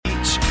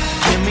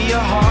me a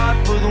heart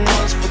for the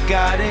ones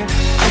forgotten.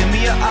 Give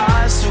me your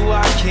eyes so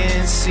I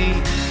can see.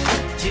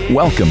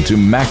 Welcome to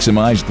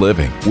Maximized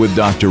Living with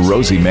Dr.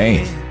 Rosie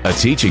Main, a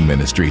teaching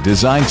ministry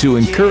designed to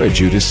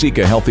encourage you to seek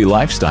a healthy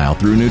lifestyle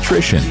through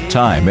nutrition,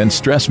 time, and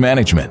stress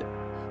management.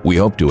 We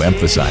hope to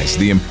emphasize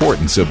the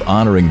importance of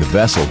honoring the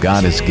vessel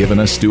God has given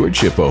us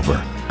stewardship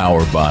over,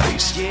 our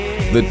bodies,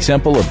 the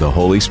temple of the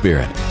Holy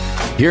Spirit.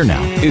 Here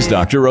now is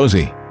Dr.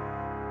 Rosie.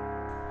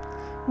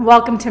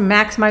 Welcome to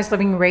Maximized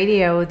Living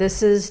Radio.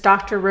 This is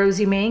Dr.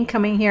 Rosie Main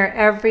coming here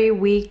every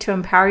week to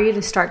empower you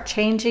to start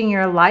changing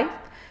your life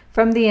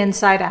from the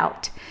inside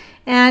out.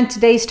 And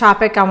today's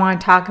topic, I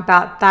want to talk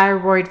about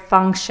thyroid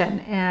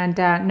function and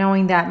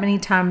knowing that many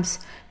times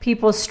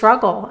people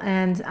struggle.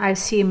 And I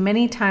see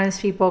many times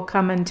people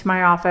come into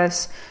my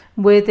office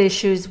with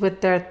issues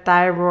with their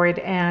thyroid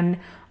and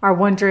are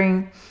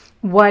wondering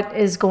what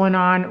is going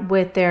on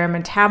with their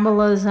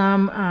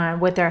metabolism,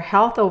 with their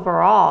health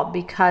overall,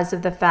 because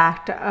of the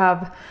fact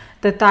of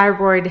the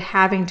thyroid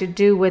having to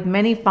do with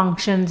many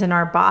functions in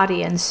our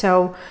body. And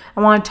so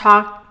I want to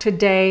talk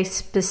today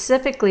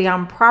specifically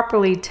on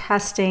properly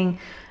testing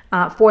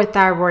for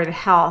thyroid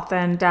health,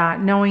 and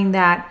knowing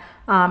that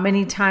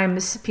many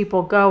times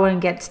people go and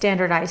get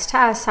standardized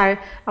tests. I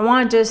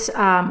want to just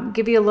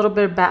give you a little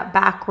bit of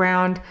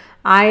background.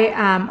 I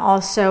am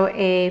also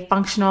a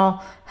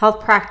functional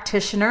health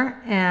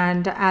practitioner,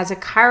 and as a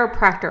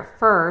chiropractor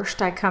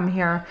first, I come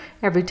here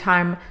every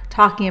time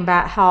talking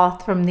about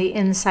health from the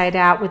inside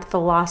out with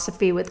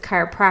philosophy. With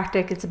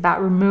chiropractic, it's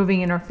about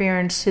removing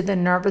interference to the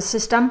nervous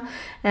system,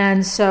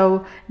 and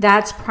so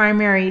that's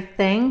primary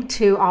thing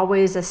to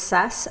always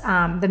assess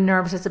the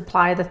nerves that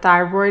supply the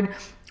thyroid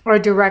are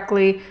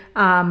directly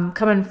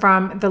coming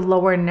from the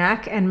lower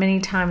neck. And many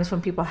times when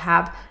people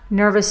have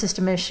nervous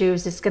system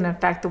issues, it's going to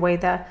affect the way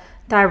the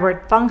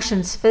thyroid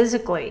functions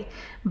physically.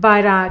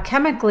 But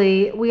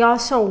chemically, we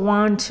also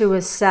want to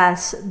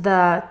assess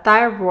the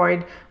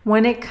thyroid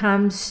when it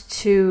comes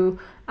to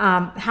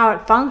how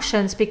it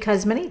functions,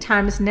 because many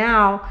times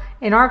now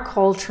in our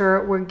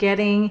culture, we're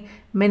getting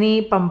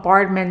many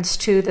bombardments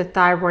to the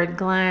thyroid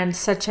gland,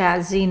 such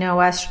as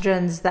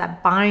xenoestrogens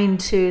that bind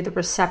to the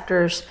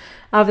receptors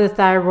of the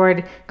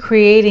thyroid,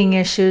 creating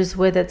issues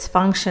with its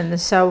function.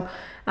 So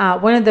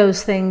one of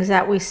those things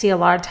that we see a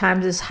lot of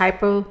times is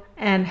hypo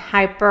and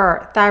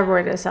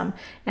hyperthyroidism.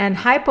 And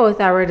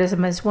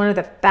hypothyroidism is one of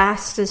the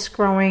fastest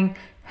growing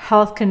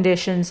health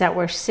conditions that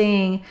we're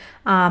seeing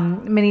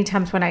many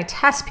times when I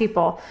test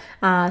people.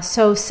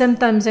 So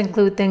symptoms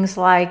include things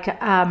like,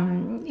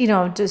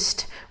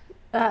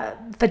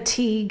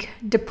 fatigue,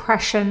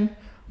 depression,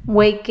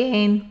 weight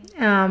gain,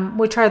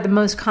 which are the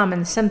most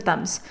common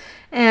symptoms.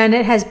 And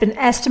it has been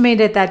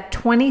estimated that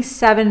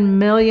 27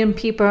 million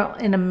people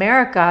in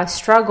America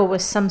struggle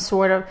with some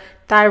sort of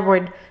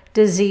thyroid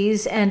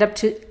disease, and up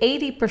to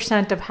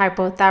 80% of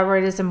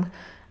hypothyroidism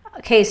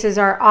cases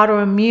are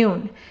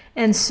autoimmune.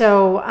 And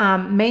so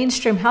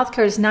mainstream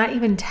healthcare is not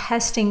even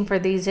testing for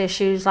these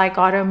issues like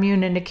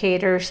autoimmune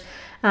indicators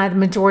the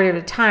majority of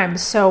the time.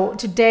 So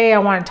today I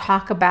want to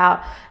talk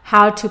about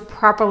how to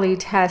properly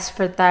test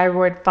for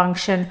thyroid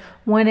function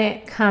when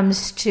it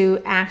comes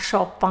to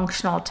actual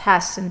functional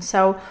tests. And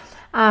so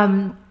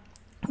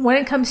when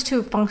it comes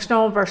to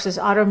functional versus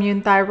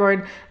autoimmune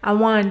thyroid, I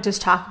want to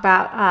just talk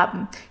about,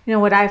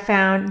 what I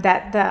found,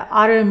 that the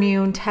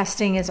autoimmune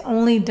testing is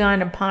only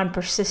done upon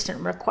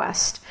persistent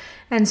request.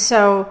 And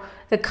so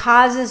the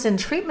causes and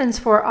treatments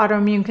for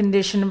autoimmune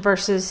condition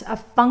versus a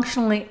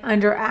functionally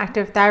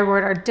underactive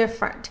thyroid are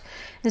different.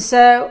 And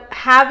so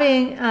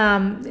having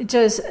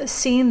just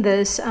seen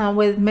this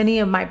with many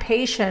of my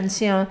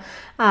patients,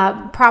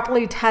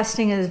 properly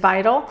testing is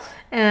vital.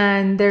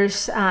 And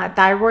there's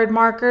thyroid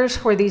markers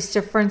for these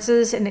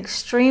differences, and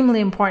extremely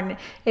important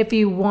if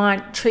you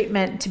want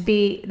treatment to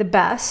be the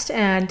best.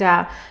 And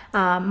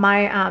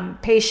my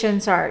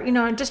patients are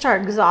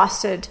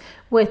exhausted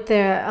with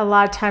a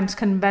lot of times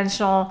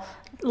conventional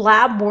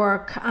lab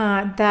work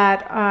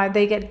that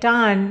they get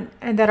done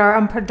and that are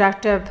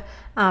unproductive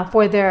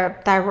for their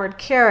thyroid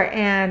care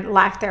and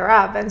lack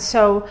thereof. And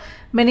so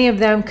many of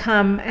them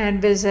come and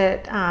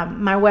visit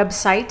my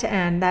website,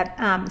 and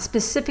that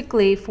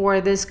specifically for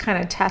this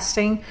kind of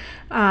testing,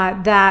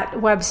 that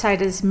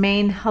website is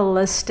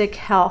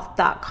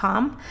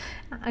mainholistichealth.com.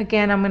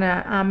 Again, I'm going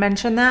to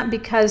mention that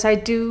because I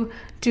do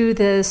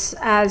this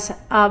as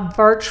a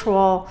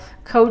virtual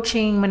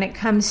coaching when it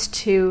comes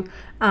to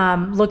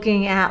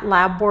looking at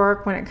lab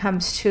work, when it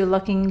comes to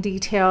looking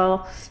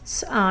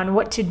details on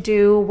what to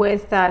do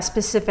with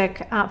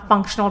specific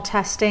functional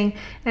testing.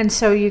 And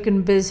so you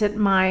can visit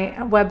my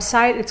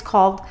website. It's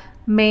called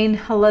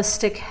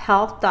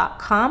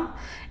mainholistichealth.com.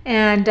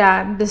 And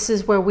this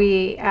is where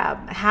we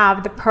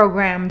have the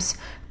programs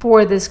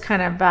for this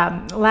kind of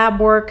lab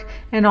work,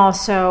 and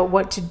also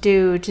what to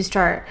do to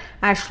start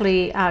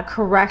actually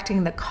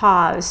correcting the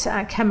cause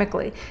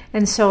chemically.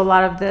 And so a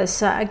lot of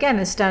this, again,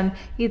 is done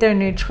either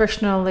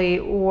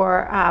nutritionally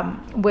or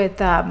with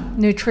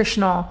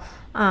nutritional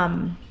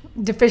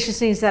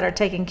deficiencies that are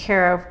taken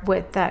care of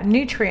with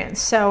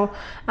nutrients. So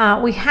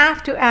we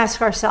have to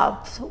ask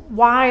ourselves,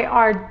 why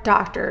are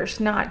doctors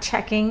not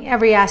checking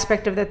every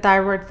aspect of the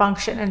thyroid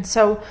function? And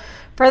so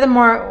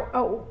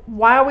furthermore,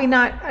 why are we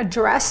not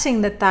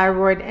addressing the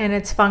thyroid and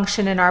its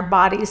function in our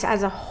bodies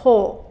as a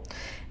whole?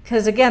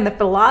 Because again, the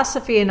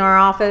philosophy in our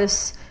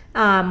office,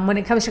 when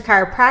it comes to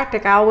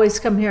chiropractic, I always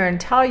come here and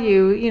tell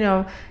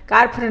you,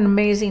 God put an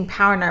amazing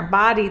power in our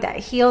body that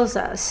heals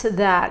us,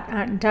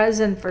 that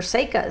doesn't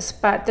forsake us,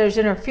 but there's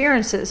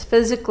interferences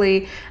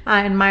physically.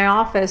 In my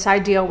office, I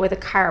deal with a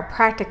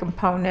chiropractic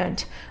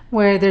component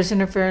where there's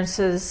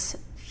interferences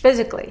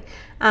physically.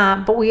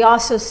 But we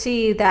also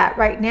see that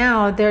right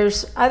now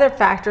there's other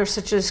factors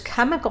such as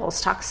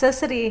chemicals,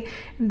 toxicity,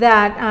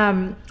 that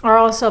are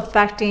also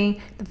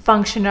affecting the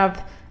function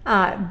of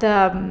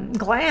the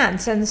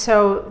glands. And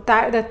so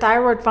the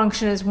thyroid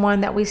function is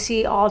one that we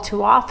see all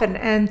too often.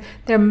 And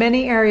there are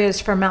many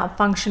areas for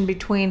malfunction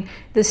between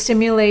the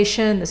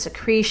stimulation, the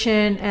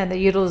secretion, and the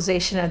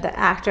utilization of the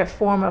active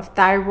form of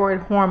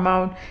thyroid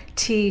hormone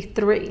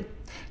T3.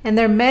 And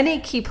there are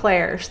many key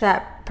players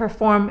that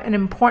perform an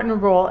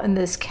important role in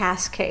this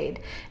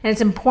cascade. And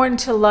it's important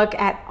to look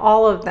at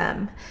all of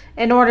them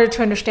in order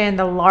to understand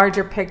the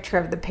larger picture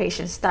of the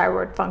patient's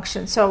thyroid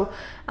function. So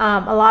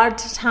a lot of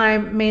the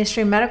time,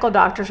 mainstream medical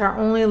doctors are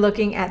only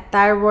looking at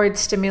thyroid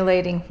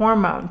stimulating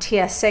hormone,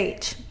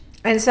 TSH.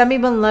 And some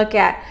even look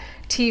at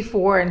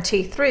T4 and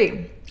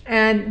T3.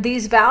 And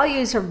these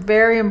values are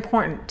very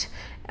important.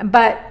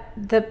 But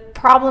the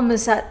problem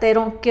is that they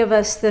don't give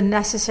us the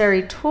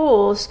necessary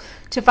tools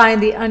to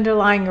find the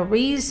underlying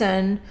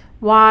reason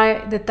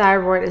why the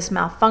thyroid is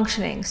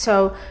malfunctioning.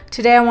 So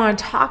today I want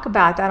to talk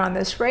about that on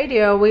this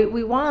radio.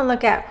 We want to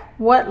look at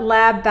what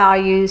lab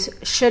values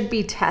should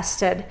be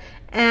tested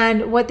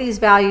and what these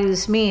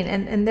values mean.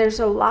 And there's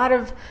a lot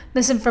of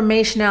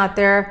misinformation out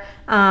there.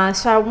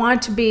 So I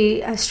want to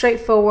be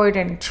straightforward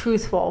and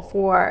truthful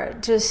for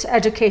just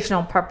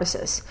educational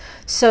purposes.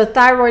 So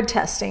thyroid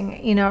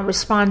testing,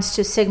 responds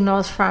to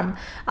signals from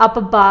up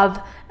above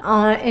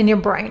in your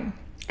brain.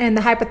 And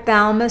the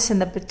hypothalamus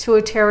and the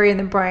pituitary in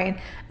the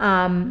brain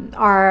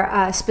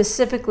are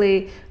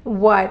specifically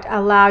what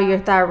allow your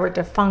thyroid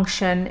to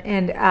function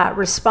and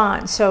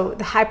respond. So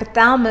the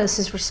hypothalamus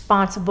is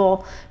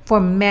responsible for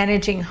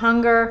managing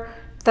hunger,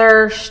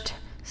 thirst,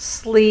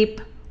 sleep,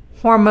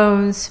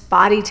 hormones,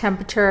 body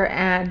temperature,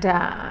 and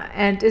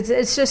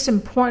it's just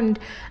important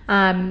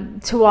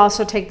to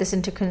also take this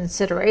into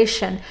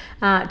consideration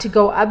to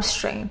go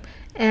upstream.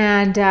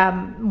 And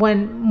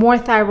when more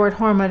thyroid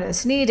hormone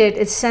is needed,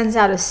 it sends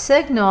out a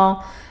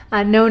signal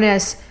known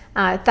as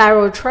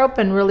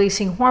thyrotropin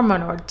releasing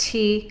hormone, or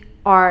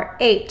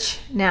TRH.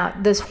 Now,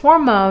 this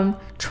hormone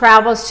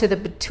travels to the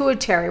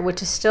pituitary,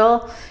 which is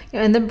still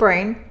in the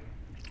brain,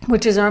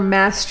 which is our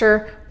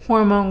master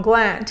hormone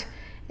gland.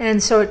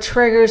 And so it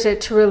triggers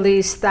it to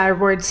release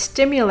thyroid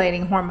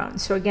stimulating hormone.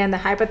 So again, the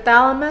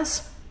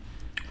hypothalamus,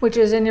 which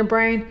is in your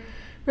brain,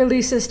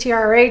 releases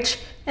TRH,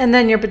 and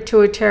then your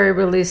pituitary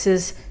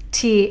releases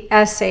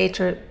TSH,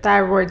 or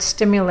thyroid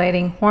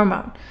stimulating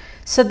hormone.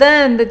 So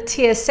then the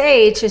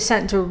TSH is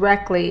sent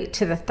directly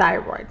to the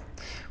thyroid,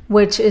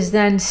 which is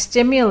then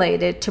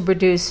stimulated to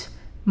produce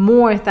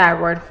more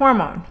thyroid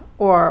hormone,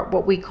 or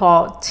what we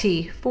call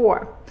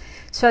T4.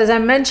 So as I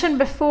mentioned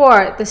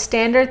before, the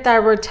standard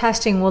thyroid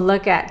testing will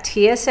look at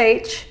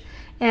TSH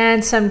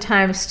and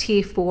sometimes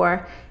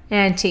T4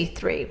 and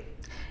T3.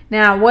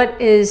 Now, what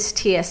is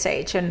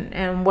TSH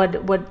and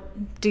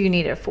what do you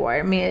need it for?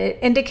 I mean, it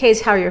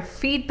indicates how your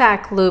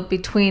feedback loop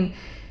between,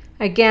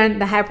 again,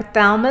 the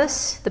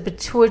hypothalamus, the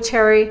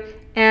pituitary,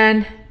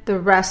 and the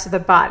rest of the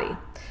body.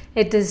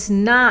 It does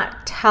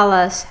not tell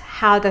us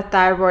how the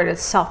thyroid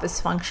itself is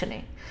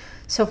functioning.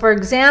 So, for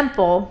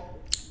example,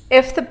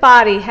 if the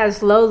body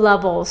has low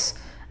levels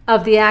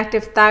of the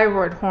active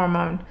thyroid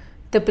hormone,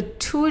 the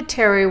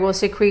pituitary will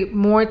secrete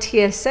more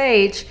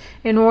TSH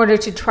in order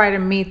to try to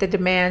meet the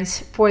demands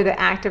for the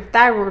active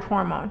thyroid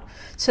hormone.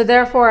 So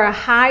therefore, a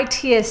high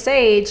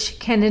TSH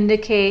can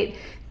indicate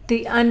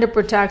the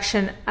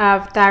underproduction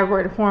of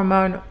thyroid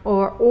hormone,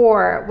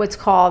 or what's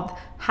called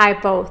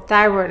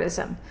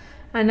hypothyroidism.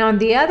 And on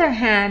the other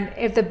hand,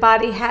 if the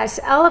body has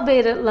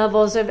elevated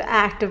levels of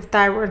active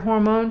thyroid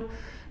hormone,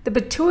 the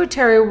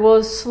pituitary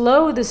will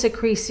slow the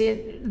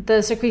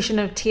secretion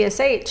of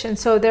TSH. And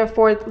so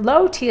therefore,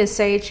 low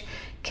TSH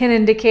can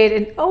indicate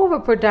an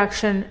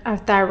overproduction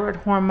of thyroid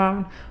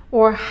hormone,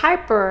 or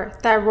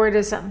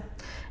hyperthyroidism.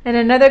 And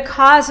another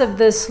cause of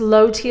this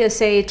low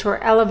TSH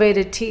or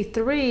elevated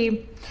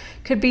T3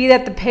 could be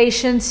that the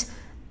patient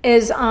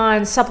is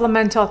on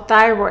supplemental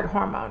thyroid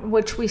hormone,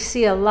 which we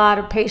see a lot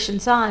of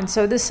patients on.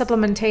 So this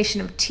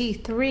supplementation of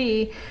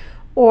T3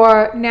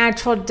 or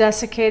natural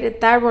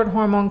desiccated thyroid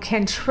hormone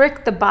can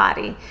trick the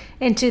body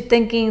into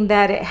thinking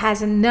that it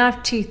has enough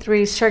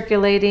T3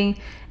 circulating,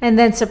 and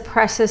then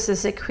suppresses the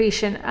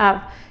secretion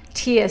of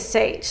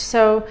TSH.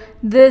 So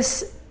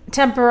this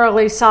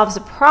temporarily solves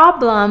the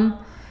problem,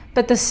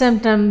 but the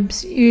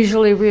symptoms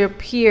usually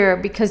reappear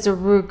because the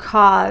root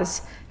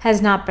cause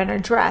has not been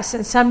addressed.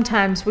 And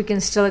sometimes we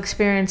can still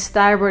experience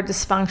thyroid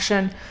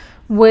dysfunction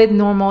with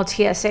normal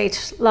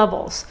TSH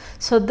levels.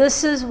 So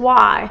this is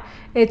why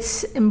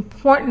it's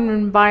important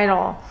and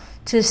vital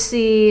to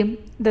see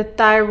the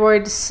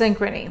thyroid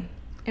synchrony.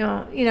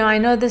 You know, I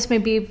know this may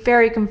be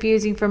very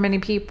confusing for many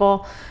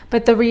people,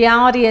 but the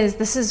reality is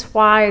this is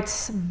why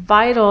it's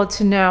vital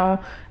to know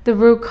the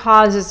root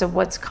causes of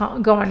what's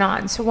going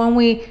on. So when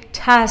we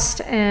test,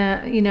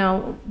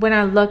 when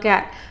I look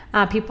at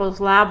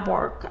people's lab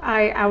work,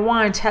 I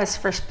want to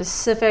test for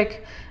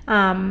specific,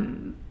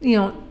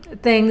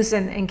 things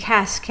and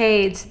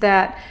cascades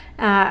that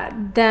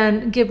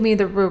then give me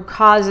the root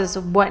causes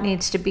of what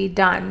needs to be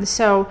done.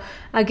 So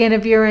again,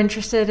 if you're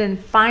interested in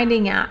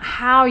finding out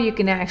how you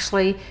can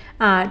actually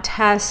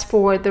test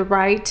for the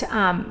right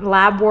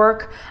lab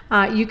work,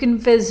 you can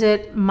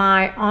visit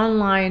my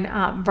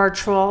online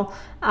virtual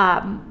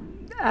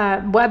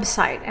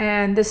website,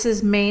 and this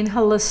is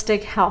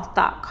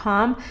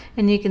mainholistichealth.com,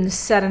 and you can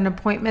set an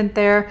appointment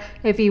there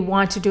if you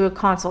want to do a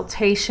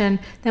consultation.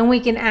 Then we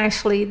can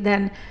actually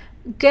then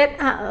get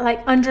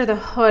under the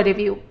hood, if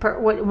you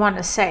would want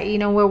to say,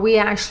 where we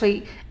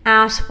actually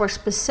ask for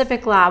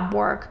specific lab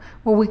work,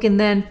 where we can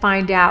then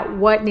find out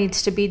what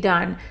needs to be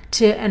done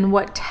and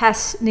what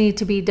tests need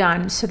to be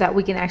done so that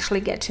we can actually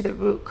get to the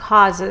root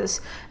causes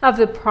of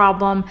the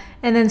problem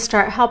and then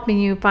start helping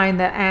you find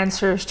the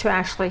answers to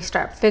actually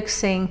start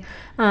fixing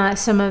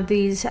some of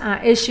these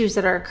issues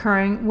that are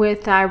occurring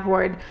with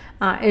thyroid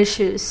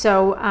issues.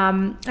 So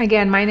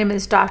again, my name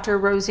is Dr.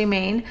 Rosie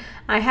Main.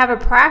 I have a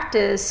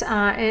practice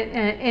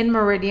in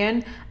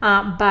Meridian,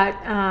 but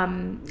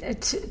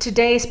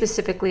today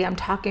specifically I'm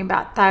talking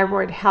about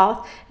thyroid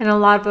health, and a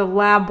lot of the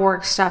lab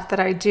work stuff that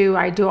I do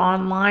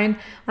online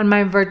on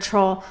my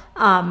virtual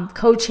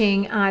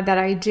coaching that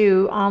I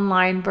do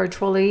online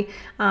virtually,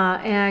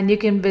 and you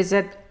can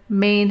visit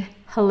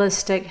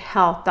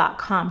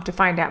mainholistichealth.com to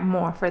find out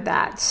more for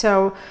that.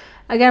 So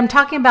again, I'm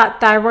talking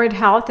about thyroid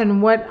health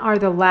and what are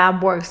the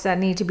lab works that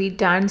need to be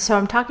done. So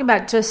I'm talking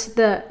about just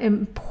the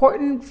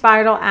important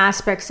vital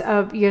aspects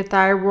of your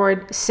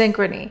thyroid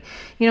synchrony.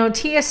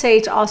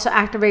 TSH also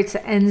activates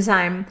the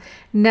enzyme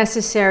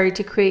necessary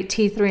to create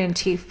T3 and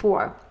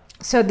T4.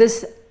 So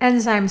this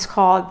enzyme is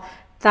called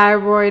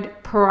thyroid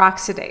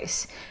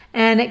peroxidase,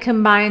 and it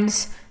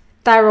combines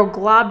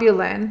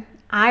thyroglobulin,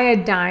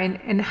 iodine,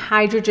 and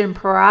hydrogen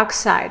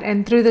peroxide.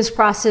 And through this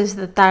process,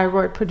 the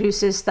thyroid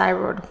produces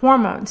thyroid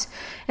hormones.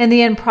 And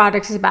the end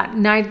product is about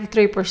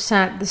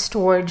 93% the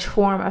storage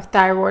form of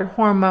thyroid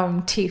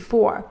hormone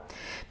T4.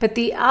 But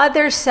the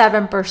other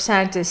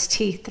 7% is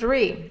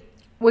T3,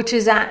 which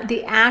is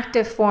the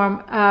active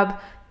form of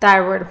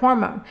thyroid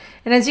hormone.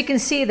 And as you can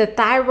see, the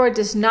thyroid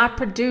does not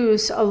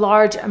produce a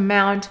large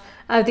amount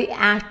of the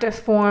active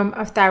form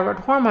of thyroid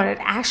hormone. It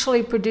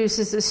actually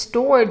produces a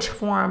storage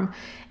form,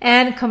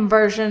 and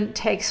conversion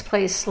takes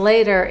place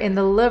later in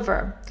the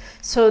liver.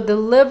 So the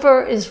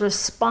liver is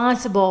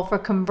responsible for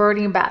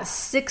converting about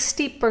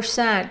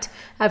 60%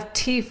 of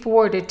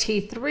T4 to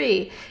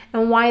T3.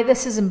 And why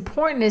this is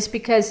important is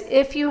because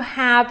if you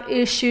have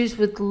issues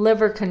with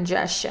liver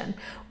congestion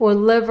or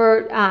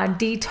liver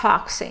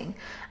detoxing,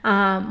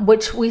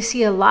 which we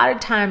see a lot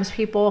of times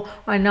people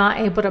are not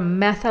able to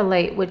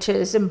methylate, which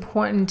is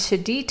important to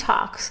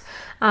detox.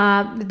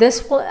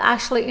 This will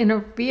actually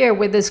interfere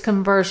with this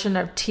conversion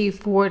of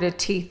T4 to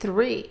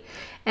T3.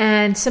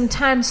 And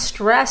sometimes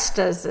stress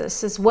does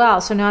this as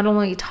well. So not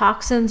only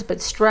toxins,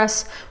 but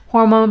stress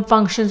hormone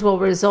functions will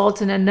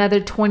result in another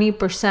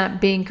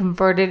 20% being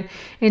converted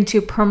into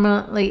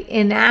permanently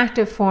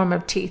inactive form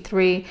of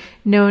T3,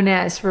 known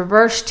as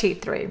reverse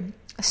T3.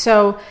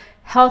 So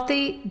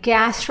healthy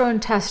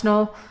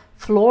gastrointestinal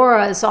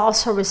flora is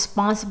also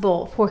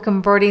responsible for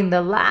converting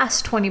the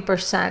last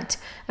 20%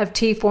 of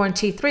T4 and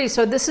T3.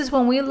 So this is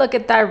when we look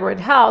at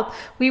thyroid health,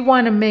 we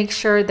want to make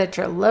sure that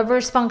your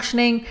liver's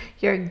functioning,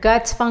 your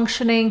gut's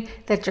functioning,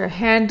 that you're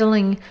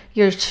handling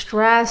your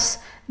stress,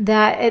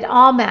 that it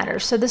all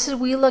matters. So this is,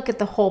 we look at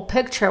the whole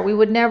picture. We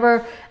would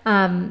never,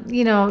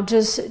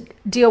 just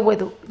deal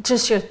with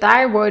just your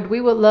thyroid.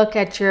 We would look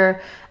at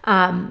your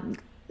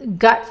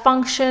gut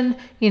function,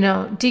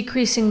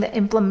 decreasing the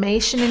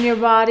inflammation in your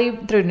body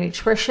through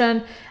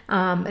nutrition,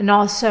 and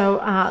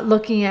also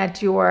looking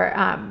at your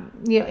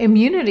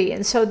immunity.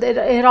 And so that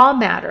it all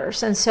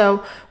matters. And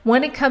so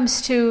when it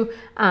comes to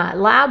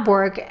lab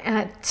work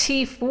at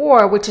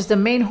T4, which is the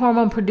main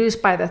hormone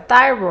produced by the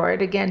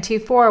thyroid, again,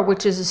 T4,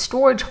 which is a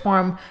storage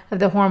form of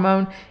the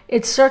hormone,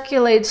 it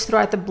circulates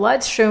throughout the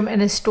bloodstream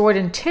and is stored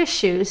in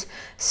tissues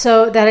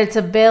so that it's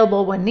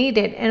available when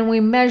needed. And we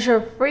measure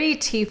free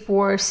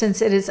T4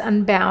 since it is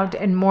unbound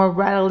and more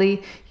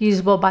readily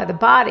usable by the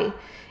body.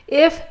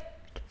 If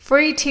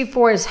free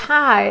T4 is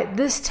high,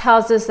 this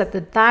tells us that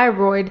the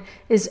thyroid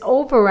is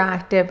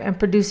overactive and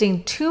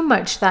producing too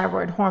much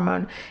thyroid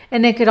hormone.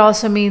 And it could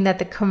also mean that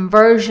the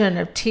conversion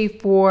of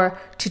T4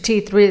 to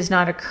T3 is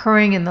not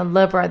occurring in the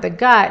liver or the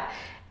gut.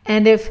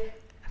 And if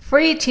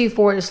free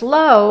T4 is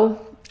low,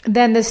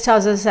 then this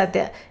tells us that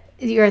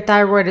your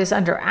thyroid is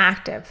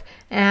underactive,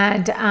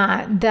 and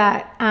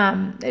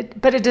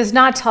but it does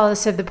not tell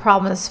us if the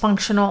problem is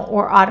functional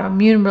or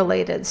autoimmune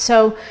related.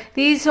 So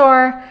these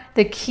are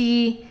the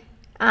key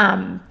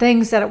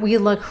things that we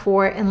look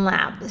for in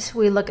labs.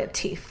 We look at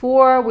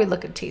T4, we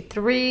look at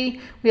T3,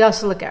 we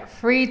also look at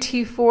free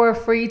T4,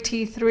 free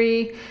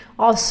T3,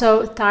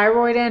 also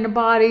thyroid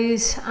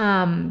antibodies,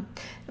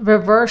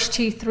 reverse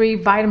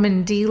T3,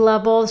 vitamin D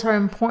levels are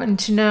important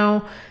to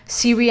know,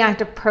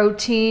 C-reactive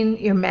protein,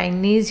 your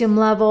magnesium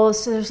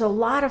levels. So there's a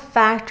lot of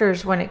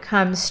factors when it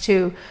comes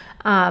to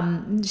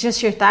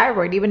just your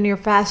thyroid, even your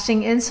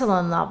fasting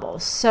insulin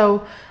levels.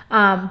 So,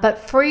 but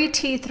free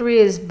T3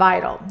 is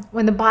vital.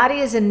 When the body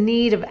is in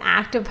need of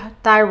active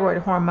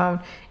thyroid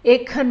hormone,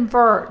 it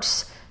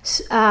converts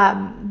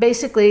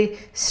basically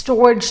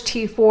storage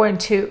T4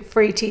 into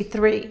free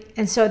T3.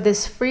 And so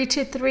this free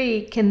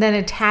T3 can then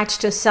attach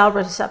to cell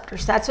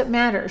receptors. That's what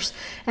matters.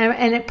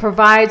 And it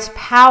provides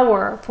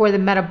power for the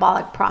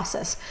metabolic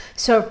process.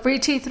 So if free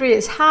T3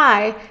 is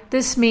high,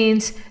 this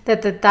means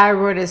that the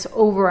thyroid is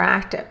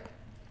overactive.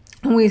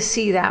 And we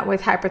see that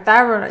with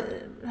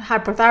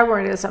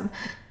hyperthyroidism.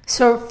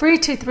 So if free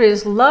T3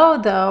 is low,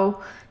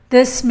 though,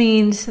 this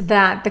means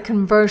that the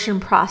conversion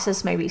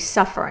process may be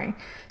suffering.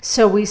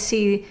 So we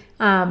see,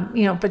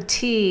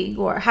 fatigue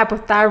or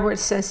hypothyroid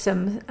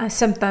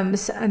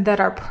symptoms that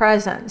are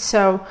present.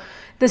 So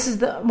this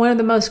is one of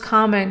the most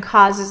common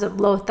causes of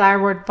low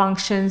thyroid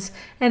functions,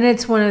 and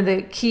it's one of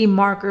the key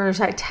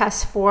markers I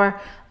test for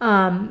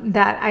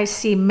that I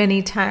see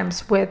many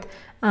times with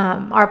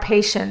our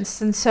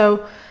patients. And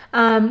so,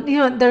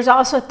 there's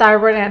also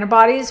thyroid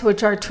antibodies,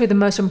 which are two of the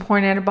most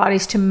important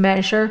antibodies to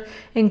measure,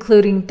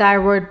 including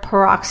thyroid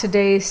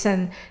peroxidase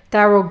and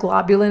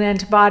thyroglobulin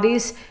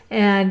antibodies.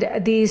 And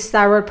these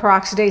thyroid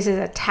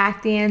peroxidases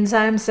attack the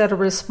enzymes that are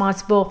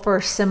responsible for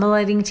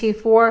assimilating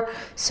T4.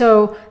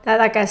 So that,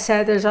 like I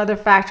said, there's other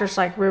factors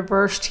like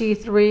reverse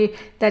T3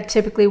 that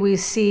typically we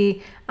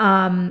see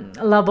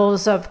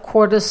levels of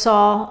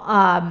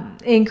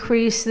cortisol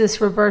increase this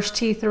reverse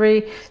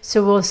T3.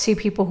 So we'll see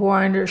people who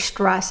are under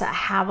stress that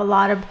have a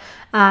lot of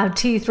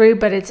T3,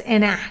 but it's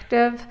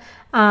inactive.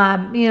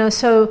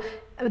 So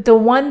the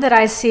one that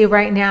I see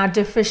right now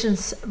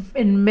deficient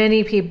in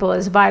many people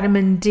is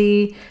vitamin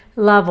D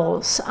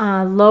levels.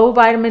 Low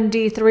vitamin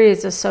D3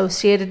 is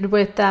associated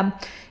with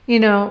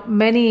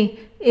many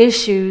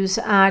issues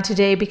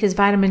today because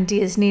vitamin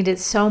D is needed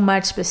so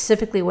much,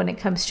 specifically when it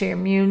comes to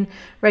immune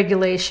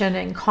regulation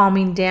and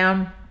calming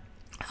down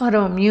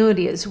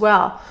autoimmunity as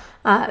well.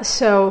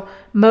 So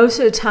most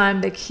of the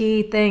time, the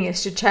key thing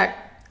is to check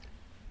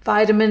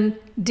vitamin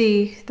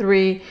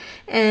D3,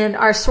 and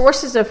our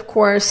sources, of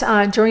course,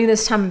 during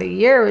this time of the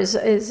year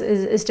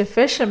is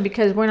deficient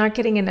because we're not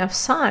getting enough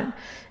sun.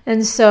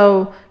 And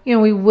so,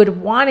 we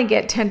would want to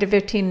get 10 to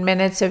 15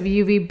 minutes of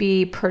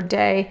UVB per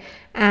day,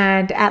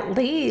 and at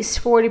least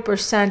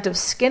 40% of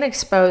skin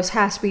exposed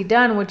has to be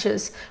done, which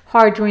is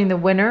hard during the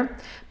winter.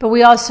 But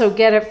we also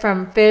get it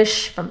from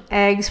fish, from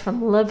eggs,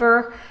 from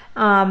liver.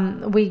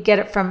 We get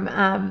it from,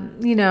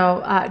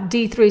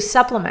 D3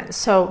 supplements.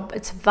 So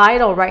it's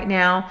vital right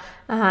now,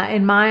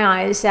 in my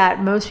eyes,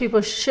 that most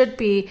people should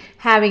be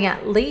having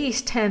at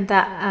least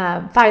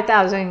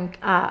 5,000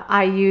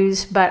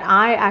 IUs, but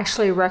I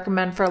actually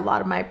recommend for a lot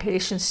of my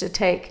patients to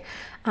take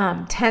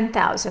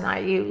 10,000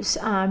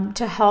 IUs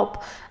to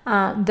help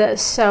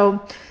this. So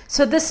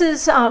this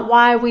is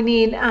why we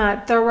need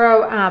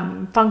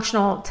thorough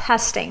functional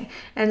testing.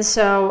 And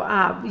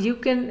so you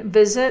can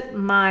visit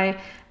my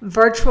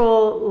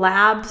virtual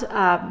labs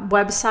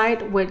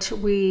website, which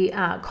we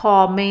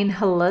call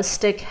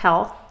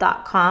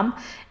mainholistic.health.com.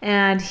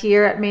 And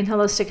here at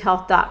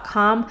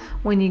mainholistic.health.com,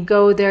 when you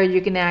go there,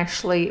 you can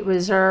actually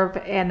reserve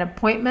an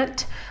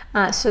appointment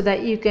so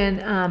that you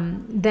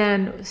can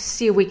then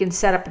see, we can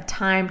set up a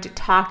time to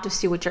talk to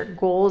see what your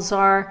goals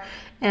are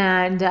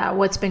and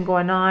what's been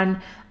going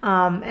on.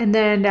 And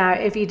then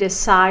if you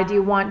decide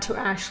you want to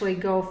actually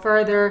go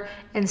further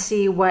and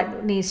see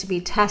what needs to be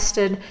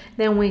tested,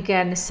 then we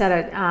can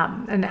set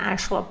an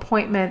actual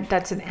appointment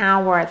that's an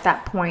hour at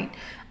that point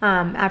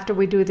after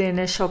we do the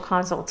initial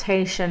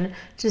consultation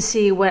to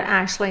see what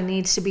actually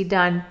needs to be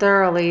done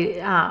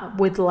thoroughly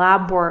with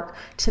lab work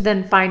to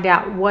then find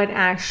out what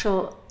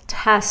actual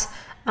tests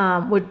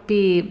would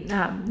be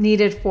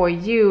needed for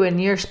you in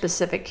your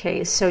specific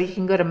case. So you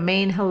can go to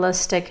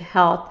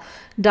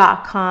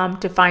mainholistic.health.com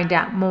to find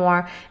out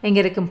more and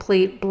get a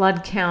complete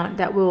blood count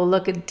that we will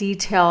look at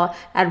detail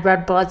at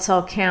red blood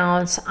cell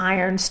counts,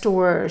 iron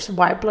stores,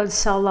 white blood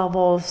cell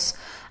levels,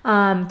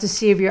 to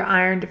see if you're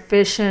iron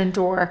deficient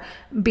or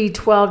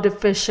B12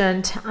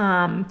 deficient.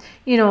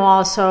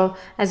 Also,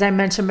 as I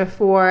mentioned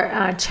before,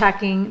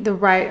 checking the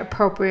right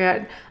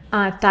appropriate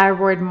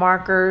thyroid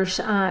markers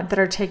that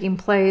are taking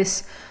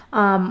place.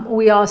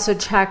 We also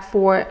check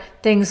for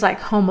things like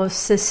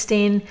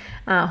homocysteine.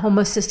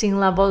 Homocysteine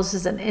levels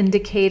is an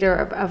indicator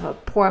of a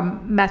poor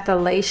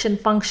methylation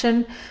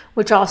function,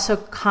 which also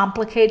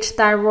complicates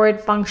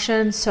thyroid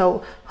function.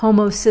 So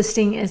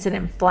homocysteine is an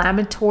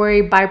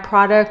inflammatory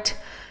byproduct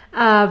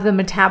of the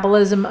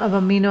metabolism of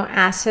amino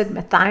acid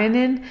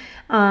methionine.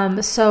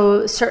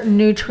 So certain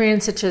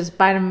nutrients such as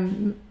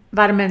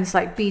vitamins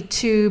like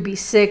B2,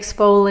 B6,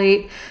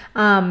 folate,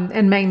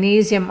 and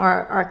magnesium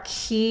are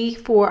key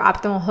for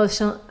optimal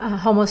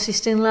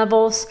homocysteine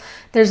levels.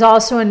 There's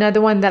also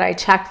another one that I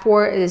check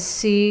for is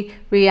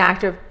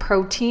C-reactive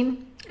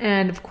protein.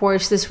 And of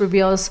course, this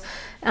reveals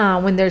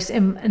when there's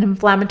an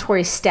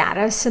inflammatory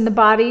status in the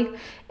body.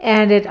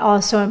 And it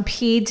also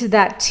impedes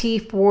that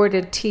T4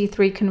 to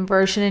T3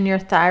 conversion in your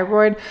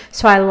thyroid.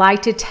 So I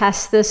like to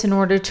test this in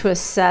order to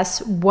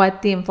assess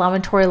what the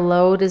inflammatory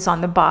load is on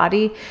the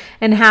body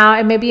and how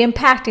it may be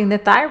impacting the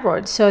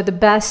thyroid. So the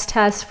best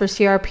test for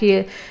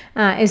CRP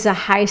is a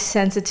high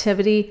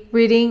sensitivity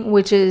reading,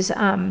 which is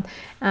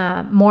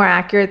more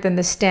accurate than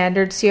the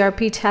standard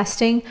CRP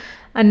testing.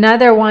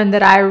 Another one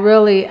that I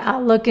really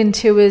look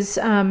into is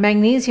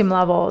magnesium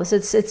levels.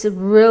 It's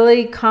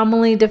really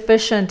commonly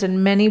deficient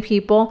in many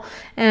people,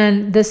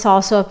 and this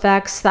also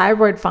affects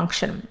thyroid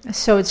function.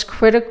 So it's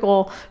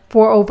critical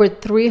for over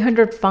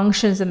 300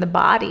 functions in the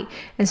body.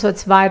 And so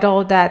it's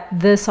vital that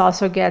this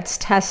also gets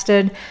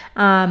tested.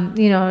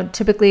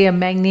 Typically a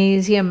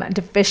magnesium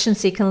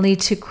deficiency can lead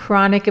to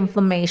chronic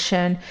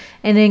inflammation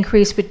and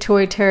increased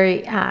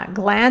pituitary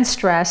gland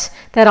stress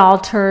that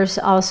alters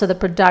also the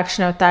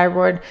production of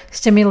thyroid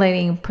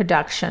stimulating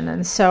production.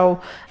 And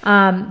so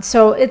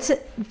it's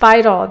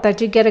vital that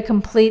you get a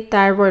complete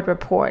thyroid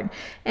report,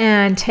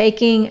 and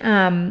taking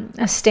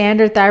a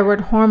standard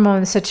thyroid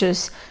hormone such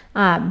as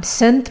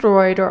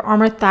Synthroid or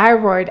Armour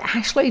Thyroid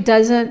actually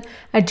doesn't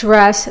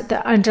address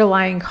the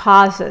underlying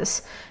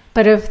causes.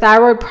 But if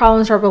thyroid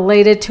problems are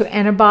related to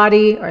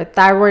antibody or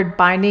thyroid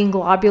binding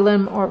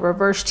globulin or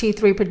reverse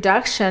T3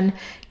 production,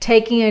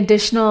 taking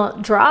additional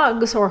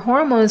drugs or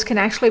hormones can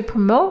actually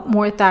promote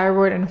more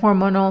thyroid and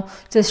hormonal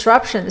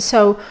disruptions.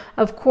 So,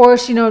 of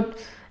course,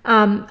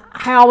 I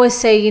always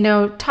say,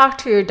 talk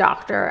to your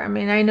doctor. I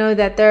mean, I know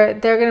that they're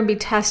going to be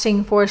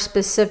testing for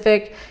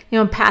specific,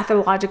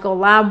 pathological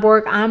lab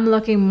work. I'm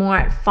looking more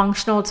at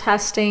functional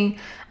testing,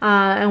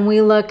 and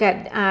we look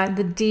at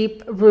the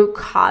deep root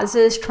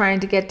causes, trying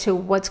to get to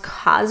what's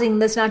causing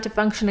this not to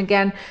function.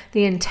 Again,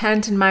 the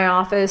intent in my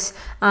office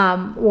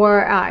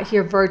or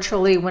here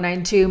virtually when I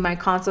do my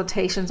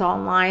consultations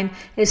online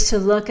is to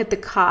look at the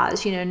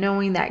cause,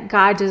 knowing that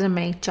God doesn't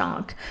make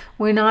junk.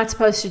 We're not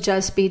supposed to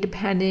just be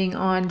depending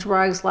on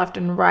drugs left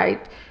and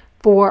right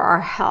for our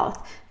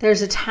health.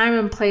 There's a time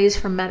and place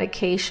for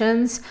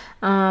medications,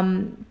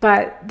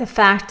 but the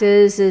fact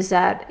is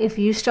that if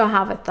you still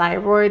have a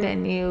thyroid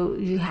and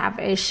you have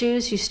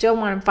issues, you still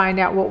want to find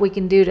out what we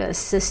can do to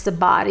assist the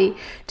body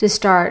to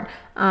start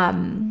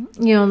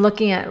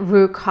looking at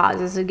root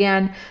causes.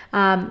 Again,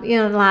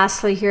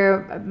 lastly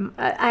here,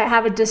 I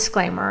have a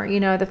disclaimer.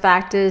 The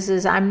fact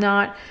is I'm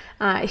not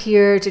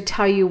here to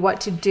tell you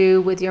what to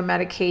do with your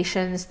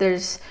medications.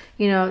 There's,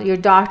 your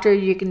doctor,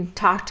 you can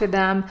talk to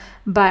them,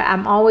 but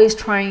I'm always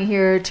trying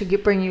here to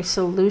bring you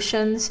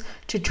solutions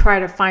to try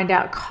to find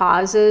out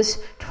causes,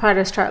 try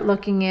to start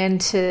looking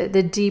into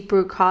the deep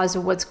root cause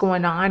of what's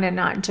going on and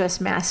not just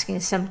masking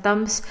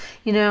symptoms.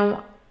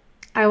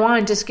 I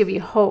want to just give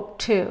you hope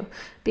too,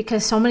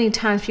 because so many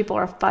times people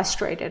are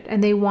frustrated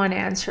and they want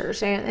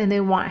answers and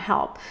they want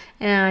help.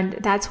 And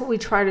that's what we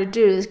try to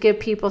do, is give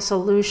people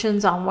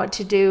solutions on what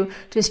to do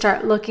to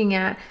start looking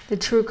at the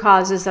true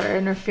causes that are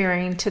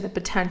interfering to the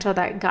potential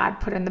that God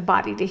put in the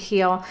body to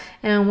heal.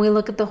 And we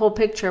look at the whole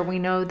picture. We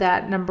know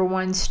that number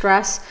one,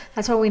 stress.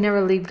 That's why we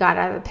never leave God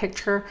out of the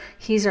picture.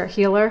 He's our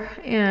healer.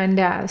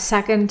 And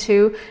second,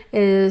 too,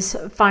 is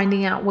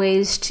finding out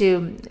ways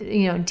to,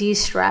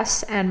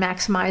 de-stress and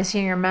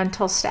maximizing your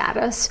mental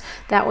status.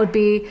 That would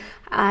be,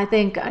 I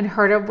think,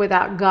 unheard of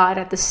without God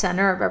at the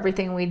center of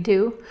everything we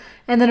do.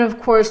 And then,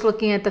 of course,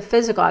 looking at the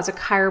physical as a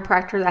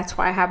chiropractor. That's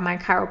why I have my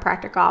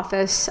chiropractic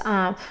office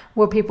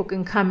where people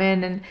can come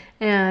in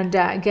and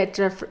get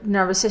their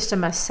nervous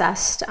system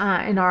assessed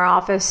in our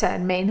office at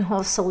Main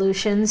Health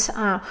Solutions.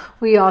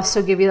 We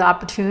also give you the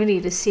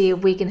opportunity to see if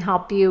we can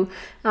help you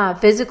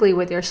physically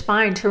with your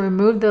spine to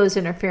remove those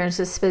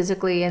interferences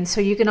physically. And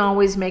so you can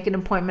always make an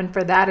appointment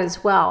for that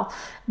as well.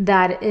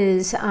 That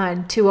is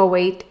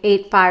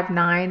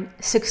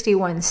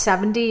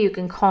 208-859-6170. You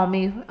can call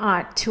me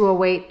at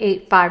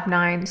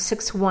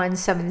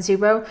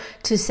 208-859-6170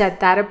 to set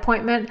that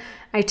appointment.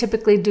 I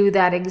typically do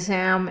that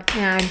exam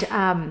and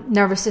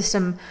nervous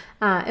system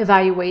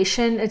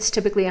evaluation. It's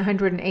typically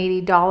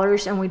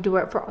 $180, and we do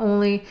it for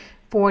only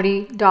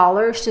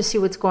 $40 to see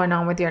what's going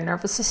on with your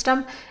nervous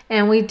system.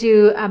 And we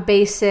do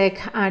basic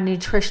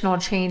nutritional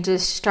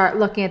changes, start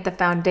looking at the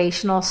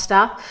foundational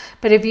stuff.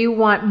 But if you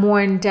want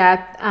more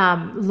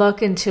in-depth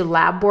look into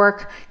lab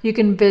work, you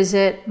can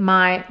visit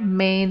my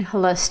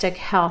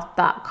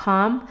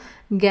mainholistichealth.com.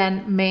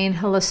 Again,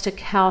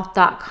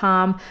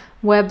 mainholistichealth.com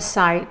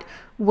website,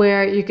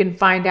 where you can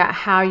find out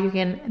how you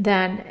can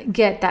then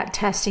get that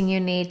testing you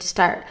need to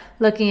start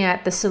looking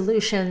at the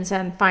solutions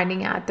and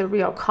finding out the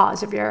real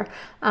cause of your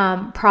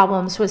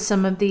problems with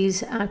some of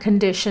these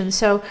conditions.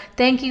 So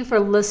thank you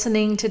for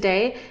listening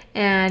today.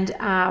 And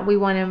we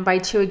want to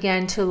invite you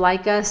again to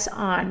like us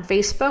on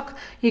Facebook.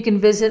 You can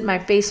visit my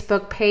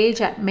Facebook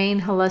page at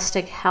Maine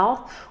Holistic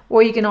Health,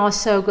 or you can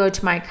also go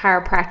to my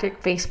chiropractic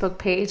Facebook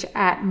page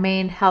at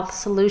Maine Health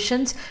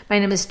Solutions. My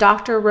name is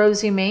Dr.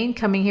 Rosie Maine,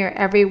 coming here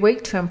every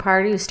week to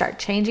empower you to start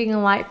changing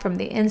your life from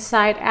the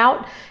inside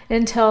out.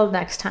 Until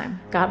next time,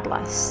 God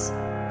bless.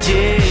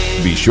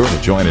 Be sure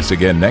to join us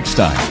again next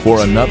time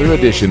for another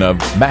edition of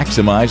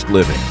Maximized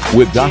Living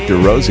with Dr.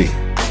 Rosie.